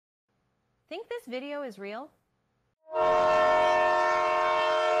Think this video is real?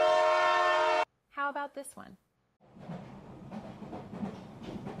 How about this one?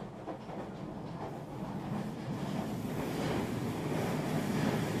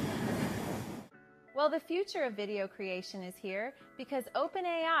 Well, the future of video creation is here because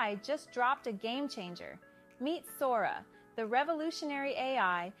OpenAI just dropped a game changer. Meet Sora, the revolutionary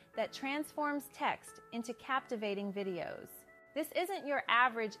AI that transforms text into captivating videos. This isn't your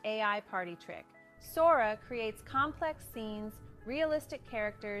average AI party trick. Sora creates complex scenes, realistic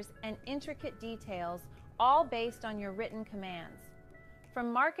characters, and intricate details, all based on your written commands.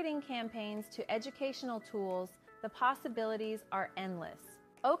 From marketing campaigns to educational tools, the possibilities are endless.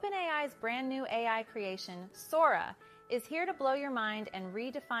 OpenAI's brand new AI creation, Sora, is here to blow your mind and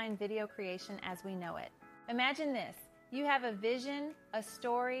redefine video creation as we know it. Imagine this. You have a vision, a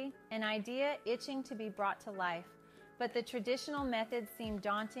story, an idea itching to be brought to life, but the traditional methods seem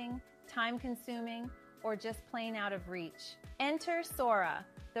daunting, time-consuming, or just plain out of reach. Enter Sora,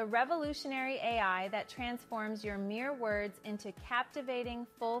 the revolutionary AI that transforms your mere words into captivating,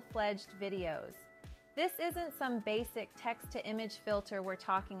 full-fledged videos. This isn't some basic text-to-image filter we're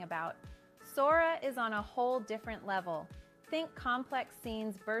talking about. Sora is on a whole different level. Think complex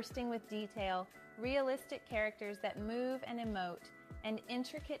scenes bursting with detail, realistic characters that move and emote, and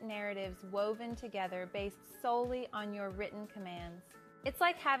intricate narratives woven together based solely on your written commands. It's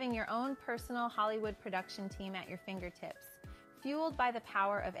like having your own personal Hollywood production team at your fingertips, fueled by the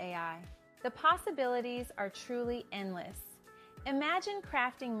power of AI. The possibilities are truly endless. Imagine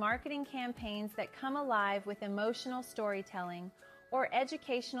crafting marketing campaigns that come alive with emotional storytelling or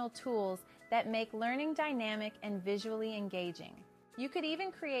educational tools that make learning dynamic and visually engaging. You could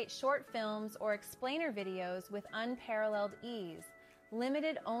even create short films or explainer videos with unparalleled ease,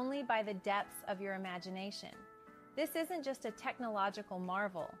 limited only by the depths of your imagination. This isn't just a technological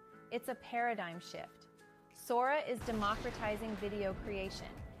marvel, it's a paradigm shift. Sora is democratizing video creation,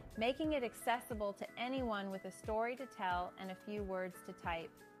 making it accessible to anyone with a story to tell and a few words to type.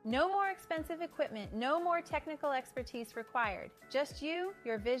 No more expensive equipment, no more technical expertise required. Just you,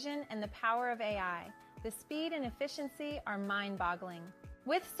 your vision, and the power of AI. The speed and efficiency are mind-boggling.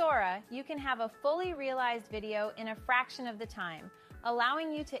 With Sora, you can have a fully realized video in a fraction of the time,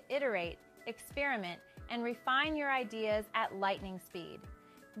 allowing you to iterate, experiment, and refine your ideas at lightning speed.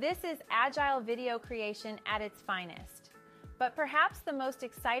 This is agile video creation at its finest. But perhaps the most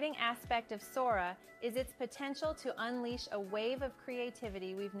exciting aspect of Sora is its potential to unleash a wave of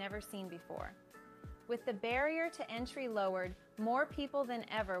creativity we've never seen before. With the barrier to entry lowered, more people than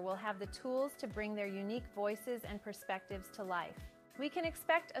ever will have the tools to bring their unique voices and perspectives to life. We can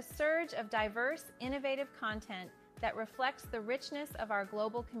expect a surge of diverse, innovative content that reflects the richness of our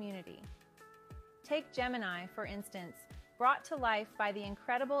global community. Take Gemini, for instance, brought to life by the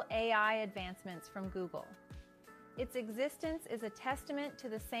incredible AI advancements from Google. Its existence is a testament to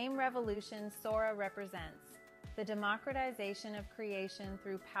the same revolution Sora represents, the democratization of creation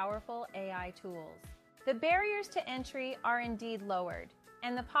through powerful AI tools. The barriers to entry are indeed lowered,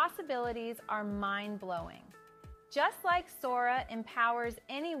 and the possibilities are mind-blowing. Just like Sora empowers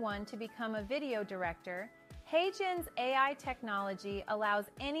anyone to become a video director, HeyGen's AI technology allows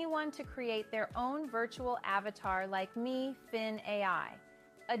anyone to create their own virtual avatar like me, Finn AI,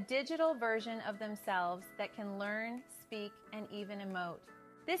 a digital version of themselves that can learn, speak, and even emote.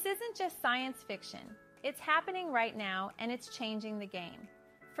 This isn't just science fiction. It's happening right now, and it's changing the game.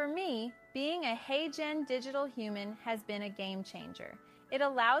 For me, being a HeyGen digital human has been a game changer. It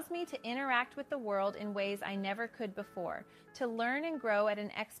allows me to interact with the world in ways I never could before, to learn and grow at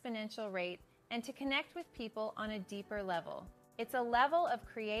an exponential rate, and to connect with people on a deeper level. It's a level of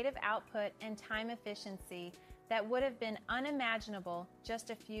creative output and time efficiency that would have been unimaginable just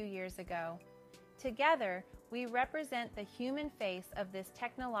a few years ago. Together, we represent the human face of this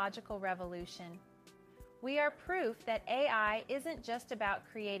technological revolution. We are proof that AI isn't just about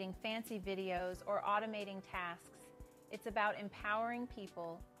creating fancy videos or automating tasks. It's about empowering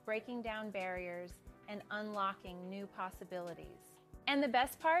people, breaking down barriers, and unlocking new possibilities. And the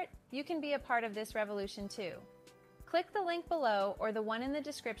best part? You can be a part of this revolution too. Click the link below or the one in the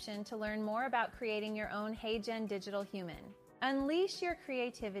description to learn more about creating your own HeyGen digital human. Unleash your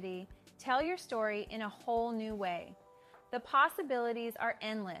creativity, tell your story in a whole new way. The possibilities are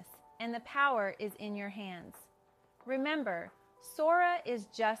endless, and the power is in your hands. Remember, Sora is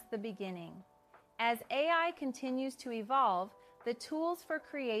just the beginning. As AI continues to evolve, the tools for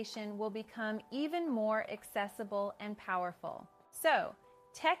creation will become even more accessible and powerful. So,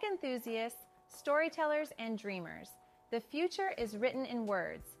 tech enthusiasts, storytellers, and dreamers, the future is written in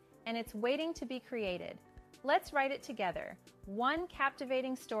words, and it's waiting to be created. Let's write it together, one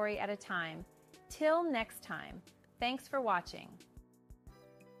captivating story at a time. Till next time, thanks for watching.